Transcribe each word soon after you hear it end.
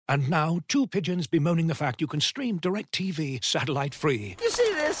And now, two pigeons bemoaning the fact you can stream DirecTV satellite-free. You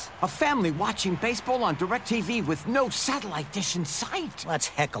see this? A family watching baseball on DirecTV with no satellite dish in sight. Let's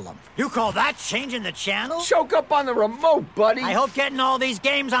heckle them. You call that changing the channel? Choke up on the remote, buddy. I hope getting all these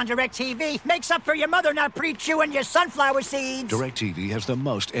games on DirecTV makes up for your mother not pre-chewing your sunflower seeds. DirecTV has the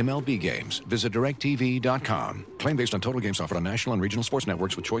most MLB games. Visit DirecTV.com. Claim based on total games offered on national and regional sports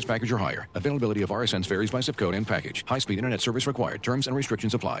networks with choice package or higher. Availability of RSNs varies by zip code and package. High-speed internet service required. Terms and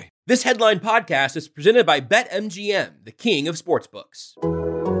restrictions apply. This Headline podcast is presented by BetMGM, the king of sportsbooks.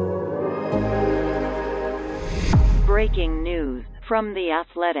 Breaking news from The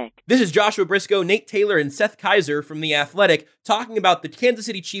Athletic. This is Joshua Briscoe, Nate Taylor, and Seth Kaiser from The Athletic talking about the Kansas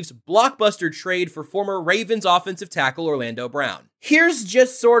City Chiefs' blockbuster trade for former Ravens offensive tackle Orlando Brown. Here's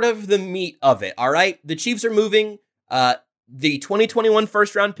just sort of the meat of it, all right? The Chiefs are moving the 2021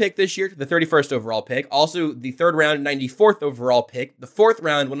 first-round pick this year to the 31st overall pick, also the third-round 94th overall pick, the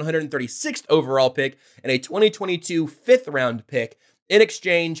fourth-round 136th overall pick, and a 2022 fifth-round pick in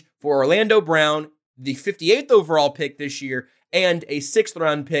exchange for Orlando Brown, the 58th overall pick this year, and a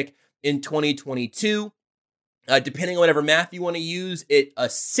sixth-round pick in 2022. Depending on whatever math you want to use, it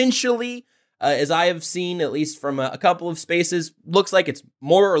essentially, as I have seen, at least from a couple of spaces, looks like it's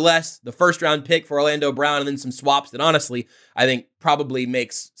more or less the first-round pick for Orlando Brown and then some swaps that honestly I think probably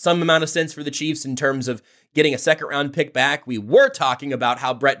makes some amount of sense for the Chiefs in terms of getting a second-round pick back. We were talking about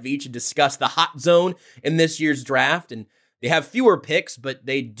how Brett Veach had discussed the hot zone in this year's draft, and they have fewer picks, but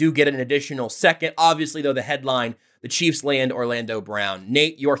they do get an additional second. Obviously, though, the headline, the Chiefs land Orlando Brown.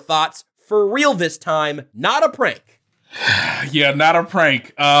 Nate, your thoughts for real this time, not a prank. Yeah, not a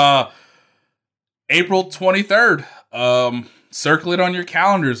prank. April 23rd. Circle it on your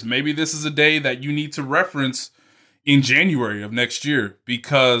calendars. Maybe this is a day that you need to reference in January of next year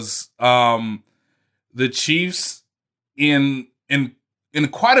because the Chiefs in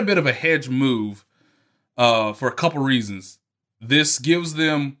quite a bit of a hedge move for a couple reasons. This gives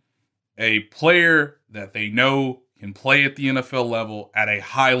them a player that they know can play at the NFL level at a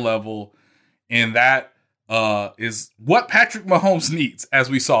high level, and that is what Patrick Mahomes needs, as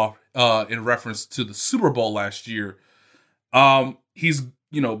we saw in reference to the Super Bowl last year.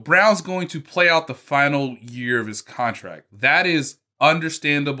 Brown's going to play out the final year of his contract. That is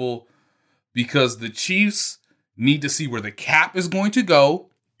understandable because the Chiefs need to see where the cap is going to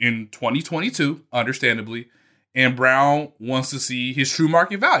go in 2022, understandably, and Brown wants to see his true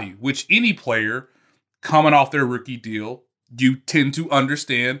market value, which any player coming off their rookie deal, you tend to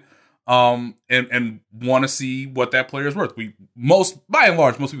understand and want to see what that player is worth. By and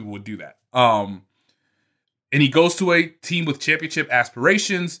large, most people would do that. And he goes to a team with championship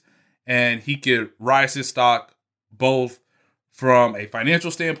aspirations, and he could rise his stock both from a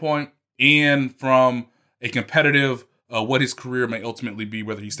financial standpoint and from a competitive what his career may ultimately be,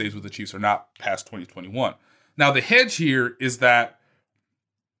 whether he stays with the Chiefs or not past 2021. Now, the hedge here is that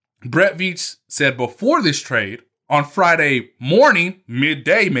Brett Veach said before this trade, on Friday morning,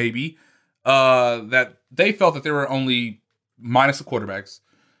 midday maybe, that they felt that there were only, minus the quarterbacks,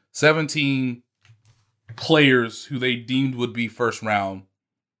 17 players who they deemed would be first-round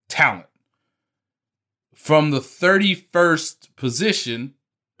talent. From the 31st position,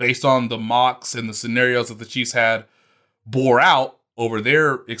 based on the mocks and the scenarios that the Chiefs had bore out over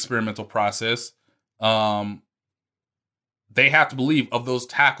their experimental process, they have to believe of those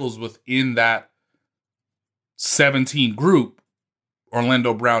tackles within that 17 group,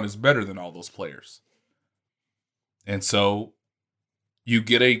 Orlando Brown is better than all those players. And so you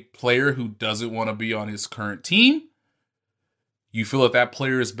get a player who doesn't want to be on his current team. You feel that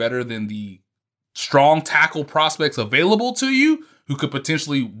player is better than the strong tackle prospects available to you, who could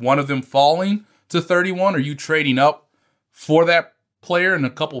potentially one of them falling to 31 or you trading up for that player and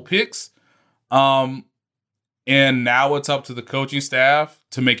a couple picks. And now it's up to the coaching staff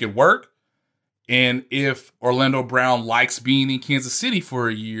to make it work. And if Orlando Brown likes being in Kansas City for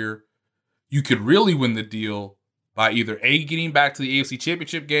a year, you could really win the deal by either A, getting back to the AFC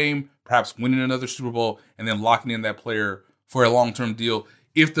Championship game, perhaps winning another Super Bowl, and then locking in that player for a long-term deal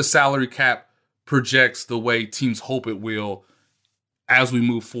if the salary cap projects the way teams hope it will as we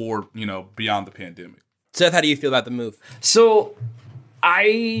move forward, beyond the pandemic. Seth, how do you feel about the move? So,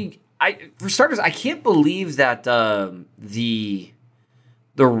 for starters, I can't believe that the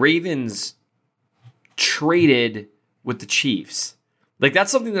Ravens traded with the Chiefs. Like,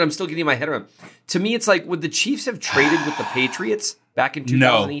 that's something that I'm still getting my head around. To me, it's like, would the Chiefs have traded with the Patriots back in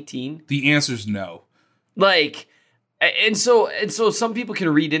 2018? No. The answer is no. Like, and so some people can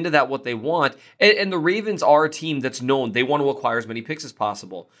read into that what they want. And the Ravens are a team that's known. They want to acquire as many picks as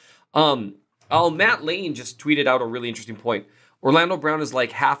possible. Matt Lane just tweeted out a really interesting point. Orlando Brown is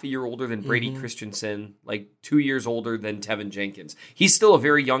like half a year older than Brady Christensen, like 2 years older than Tevin Jenkins. He's still a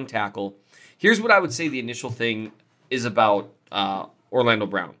very young tackle. Here's what I would say the initial thing is about Orlando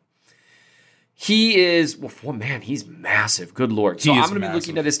Brown. He is, he's massive. Good Lord. So I'm going to be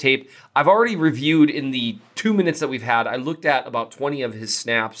looking at his tape. I've already reviewed in the 2 minutes that we've had. I looked at about 20 of his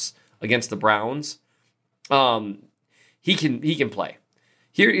snaps against the Browns. He can play.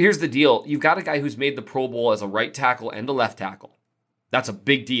 Here's the deal. You've got a guy who's made the Pro Bowl as a right tackle and a left tackle. That's a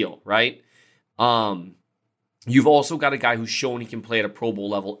big deal, right? You've also got a guy who's shown he can play at a Pro Bowl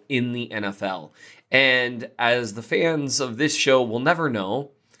level in the NFL. And as the fans of this show will never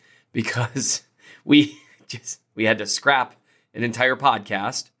know, because we had to scrap an entire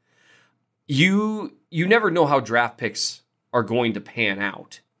podcast, you never know how draft picks are going to pan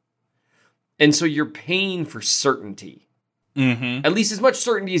out. And so you're paying for certainty. At least as much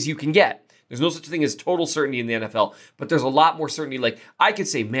certainty as you can get. There's no such thing as total certainty in the NFL, but there's a lot more certainty. Like, I could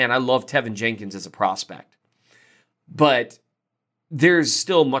say, man, I love Tevin Jenkins as a prospect, but there's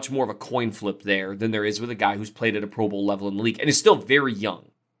still much more of a coin flip there than there is with a guy who's played at a Pro Bowl level in the league and is still very young.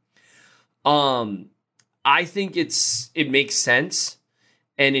 I think it makes sense,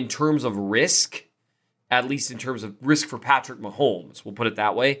 and in terms of risk, at least in terms of risk for Patrick Mahomes, we'll put it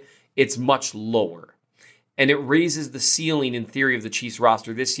that way, it's much lower. And it raises the ceiling, in theory, of the Chiefs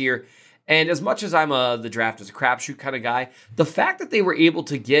roster this year. And as much as I'm the draft is a crapshoot kind of guy, the fact that they were able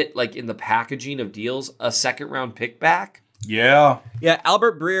to get, like, in the packaging of deals, a second-round pick back. Yeah.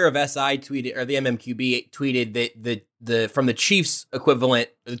 Albert Breer of SI tweeted, or the MMQB tweeted that the from the Chiefs equivalent,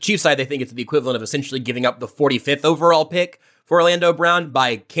 the Chiefs side, they think it's the equivalent of essentially giving up the 45th overall pick for Orlando Brown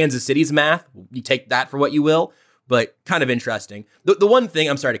by Kansas City's math. You take that for what you will. But kind of interesting. The one thing,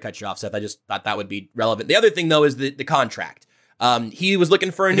 I'm sorry to cut you off, Seth. I just thought that would be relevant. The other thing, though, is the contract. He was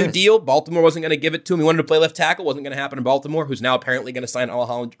looking for a new deal. Baltimore wasn't going to give it to him. He wanted to play left tackle. Wasn't going to happen in Baltimore, who's now apparently going to sign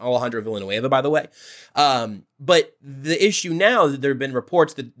Alejandro Villanueva, by the way. But the issue now, there have been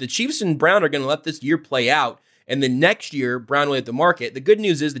reports that the Chiefs and Brown are going to let this year play out. And then next year, Brown will hit the market. The good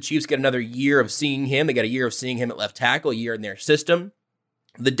news is the Chiefs get another year of seeing him. They got a year of seeing him at left tackle, a year in their system.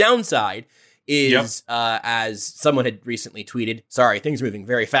 The downside is, as someone had recently tweeted, sorry, things are moving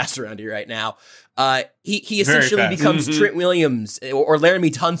very fast around here right now. He essentially becomes Trent Williams or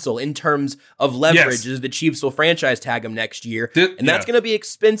Laramie Tunsil in terms of leverage, as the Chiefs will franchise tag him next year. And that's going to be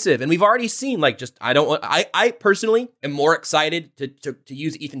expensive. And we've already seen, I personally am more excited to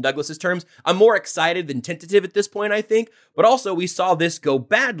use Ethan Douglas's terms. I'm more excited than tentative at this point, I think. But also we saw this go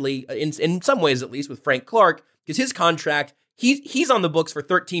badly in some ways, at least with Frank Clark, because his contract, He's on the books for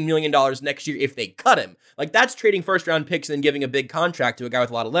 $13 million next year if they cut him. Like, that's trading first-round picks and then giving a big contract to a guy with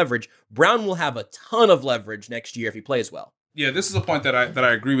a lot of leverage. Brown will have a ton of leverage next year if he plays well. Yeah, this is a point that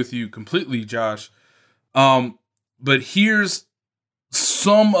I agree with you completely, Josh. But here's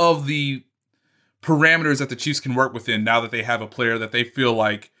some of the parameters that the Chiefs can work within now that they have a player that they feel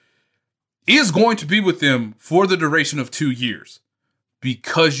like is going to be with them for the duration of 2 years,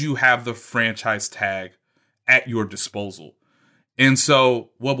 because you have the franchise tag at your disposal. And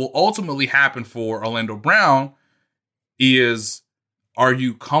so what will ultimately happen for Orlando Brown is, are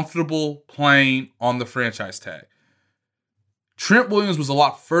you comfortable playing on the franchise tag? Trent Williams was a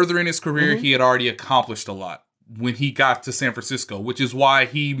lot further in his career. He had already accomplished a lot when he got to San Francisco, which is why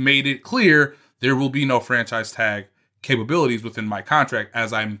he made it clear there will be no franchise tag capabilities within my contract,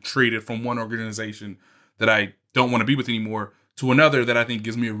 as I'm traded from one organization that I don't want to be with anymore to another that I think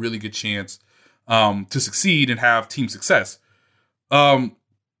gives me a really good chance to succeed and have team success.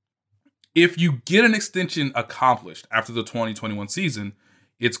 If you get an extension accomplished after the 2021 season,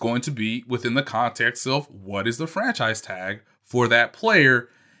 it's going to be within the context of what is the franchise tag for that player,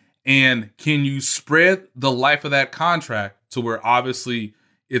 and can you spread the life of that contract to where obviously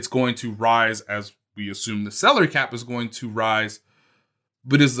it's going to rise as we assume the salary cap is going to rise,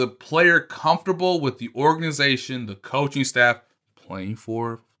 but is the player comfortable with the organization, the coaching staff, playing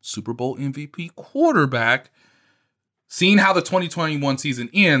for Super Bowl MVP quarterback, seeing how the 2021 season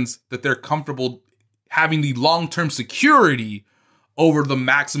ends, that they're comfortable having the long-term security over the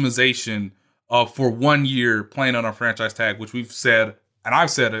maximization of for 1 year playing on a franchise tag, which we've said, and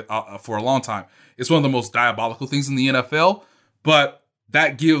I've said it for a long time, it's one of the most diabolical things in the NFL, but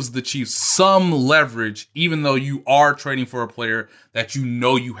that gives the Chiefs some leverage, even though you are trading for a player that you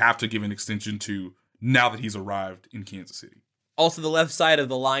know you have to give an extension to now that he's arrived in Kansas City. Also, the left side of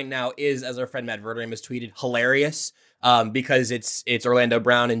the line now is, as our friend Matt Verderame has tweeted, hilarious, because it's Orlando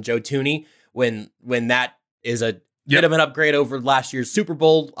Brown and Joe Thuney, when that is a bit of an upgrade over last year's Super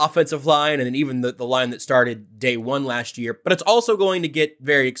Bowl offensive line, and then even the line that started day one last year. But it's also going to get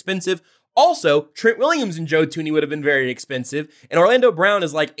very expensive. Also, Trent Williams and Joe Thuney would have been very expensive, and Orlando Brown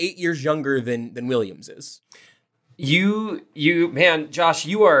is like 8 years younger than Williams is. Man, Josh,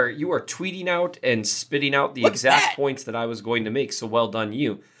 you are tweeting out and spitting out the exact points that I was going to make. So well done,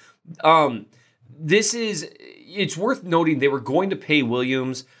 you. It's worth noting they were going to pay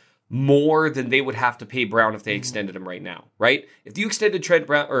Williams more than they would have to pay Brown if they extended him right now, right? If you extended if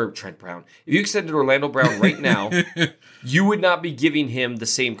you extended Orlando Brown right now, you would not be giving him the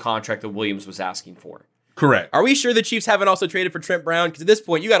same contract that Williams was asking for. Correct. Are we sure the Chiefs haven't also traded for Trent Brown? Because at this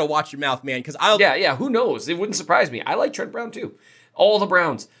point, you got to watch your mouth, man. Because who knows? It wouldn't surprise me. I like Trent Brown too. All the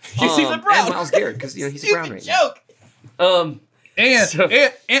Browns. He's a Brown. And Myles Garrett, because he's a Brown right joke. now.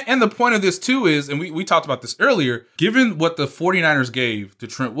 And the point of this too is, and we talked about this earlier, given what the 49ers gave to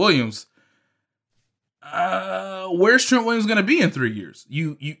Trent Williams, where's Trent Williams going to be in 3 years?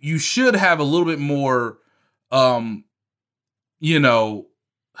 You should have a little bit more, I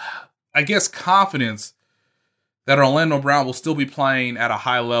guess, confidence that Orlando Brown will still be playing at a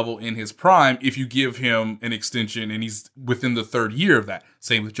high level in his prime if you give him an extension and he's within the third year of that.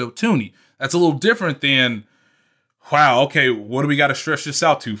 Same with Joe Thuney. That's a little different than, wow, okay, what do we got to stretch this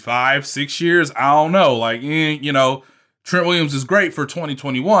out to? 5-6 years? I don't know. Trent Williams is great for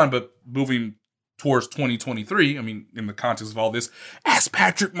 2021, but moving towards 2023, I mean, in the context of all this, as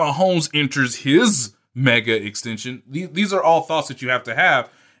Patrick Mahomes enters his mega extension, these are all thoughts that you have to have.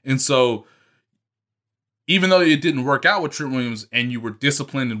 And so, even though it didn't work out with Trent Williams and you were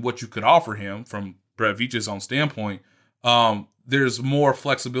disciplined in what you could offer him from Brett Veach's own standpoint, there's more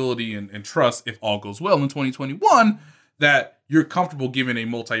flexibility and trust, if all goes well in 2021, that you're comfortable giving a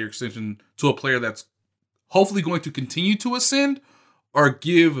multi-year extension to a player that's hopefully going to continue to ascend or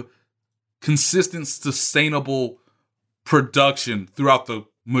give consistent, sustainable production throughout the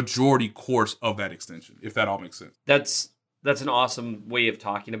majority course of that extension, if that all makes sense. That's an awesome way of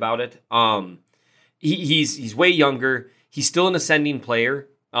talking about it. He's way younger. He's still an ascending player.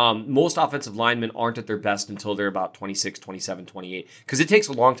 Most offensive linemen aren't at their best until they're about 26, 27, 28, because it takes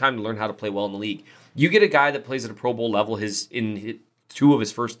a long time to learn how to play well in the league. You get a guy that plays at a Pro Bowl level in 2 of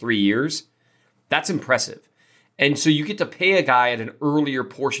his first 3 years, that's impressive. And so you get to pay a guy at an earlier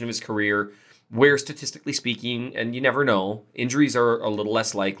portion of his career where, statistically speaking, and you never know, injuries are a little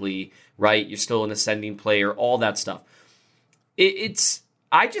less likely, right? You're still an ascending player, all that stuff.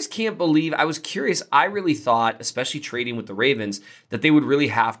 I just can't believe, I was curious, I really thought, especially trading with the Ravens, that they would really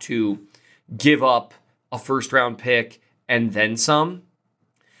have to give up a first-round pick and then some.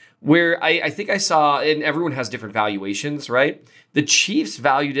 Where I think I saw, and everyone has different valuations, right? The Chiefs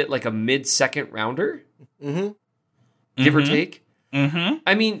valued it like a mid-second rounder, give or take. Mm-hmm.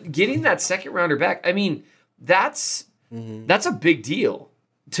 I mean, getting that second rounder back, I mean, that's a big deal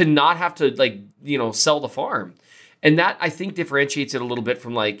to not have to, sell the farm. And that, I think, differentiates it a little bit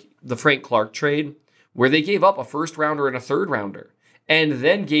from the Frank Clark trade, where they gave up a first rounder and a third rounder and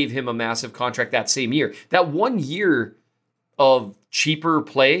then gave him a massive contract that same year. That 1 year of cheaper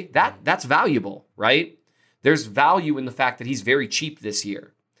play, that's valuable, right? There's value in the fact that he's very cheap this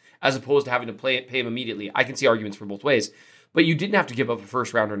year, as opposed to having to pay him immediately. I can see arguments for both ways. But you didn't have to give up a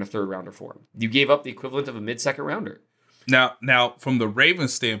first rounder and a third rounder for him. You gave up the equivalent of a mid-second rounder. Now, from the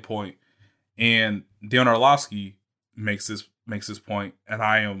Ravens standpoint, and Dan Orlovsky makes this point, and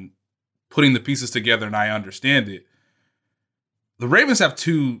I am putting the pieces together and I understand it. The Ravens have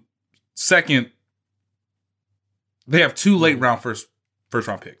two late round first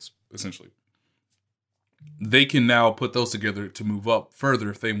round picks, essentially. They can now put those together to move up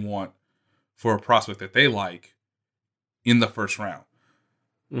further if they want for a prospect that they like in the first round.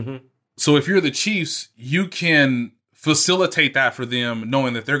 Mm-hmm. So if you're the Chiefs, you can facilitate that for them,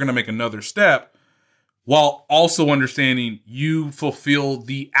 knowing that they're going to make another step, while also understanding you fulfill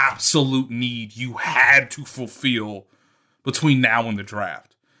the absolute need you had to fulfill between now and the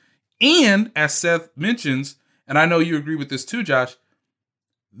draft. And as Seth mentions, and I know you agree with this too, Josh,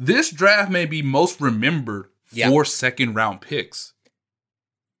 this draft may be most remembered for second round picks.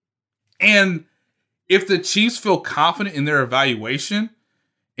 And if the Chiefs feel confident in their evaluation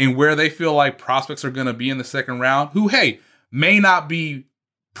and where they feel like prospects are going to be in the second round, who, hey, may not be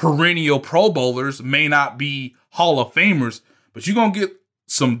perennial Pro Bowlers, may not be Hall of Famers, but you're going to get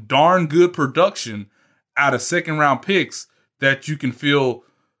some darn good production out of second round picks that you can feel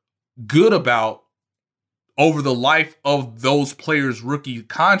good about over the life of those players' rookie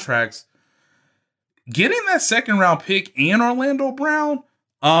contracts. Getting that second round pick and Orlando Brown,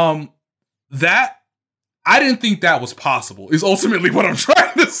 that I didn't think that was possible, is ultimately what I'm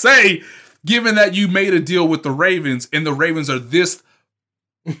trying to say, given that you made a deal with the Ravens and the Ravens are this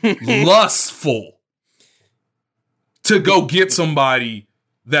lustful to go get somebody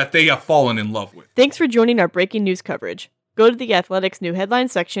that they have fallen in love with. Thanks for joining our breaking news coverage. Go to The Athletic's new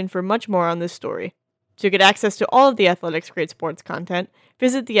headlines section for much more on this story. To get access to all of The Athletic's great sports content,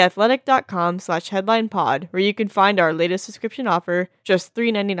 visit theathletic.com/headlinepod, where you can find our latest subscription offer, just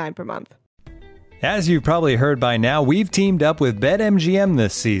 $3.99 per month. As you've probably heard by now, we've teamed up with BetMGM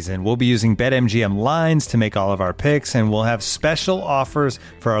this season. We'll be using BetMGM lines to make all of our picks, and we'll have special offers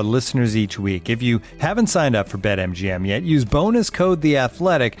for our listeners each week. If you haven't signed up for BetMGM yet, use bonus code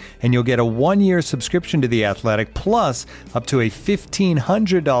THEATHLETIC, and you'll get a 1-year subscription to The Athletic, plus up to a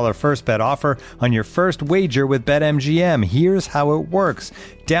 $1,500 first bet offer on your first wager with BetMGM. Here's how it works.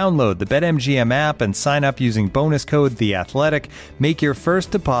 Download the BetMGM app and sign up using bonus code THEATHLETIC. Make your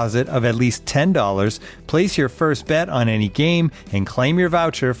first deposit of at least $10. Place your first bet on any game and claim your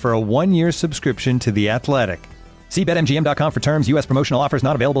voucher for a 1-year subscription to The Athletic. See BetMGM.com for terms. U.S. promotional offers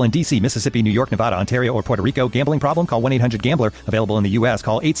not available in D.C., Mississippi, New York, Nevada, Ontario, or Puerto Rico. Gambling problem? Call 1-800-GAMBLER. Available in the U.S.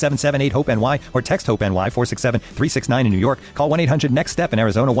 Call 877-8-HOPE-NY or text HOPE-NY 467-369 in New York. Call 1-800-NEXT-STEP in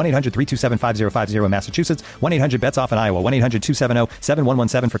Arizona. 1-800-327-5050 in Massachusetts. 1-800-BETS-OFF in Iowa.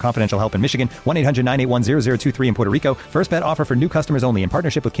 1-800-270-7117 for confidential help in Michigan. 1-800-981-0023 in Puerto Rico. First bet offer for new customers only in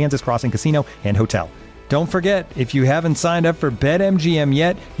partnership with Kansas Crossing Casino and Hotel. Don't forget, if you haven't signed up for BetMGM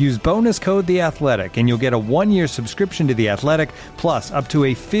yet, use bonus code THEATHLETIC, and you'll get a 1-year subscription to The Athletic, plus up to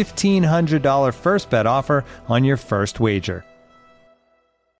a $1,500 first bet offer on your first wager.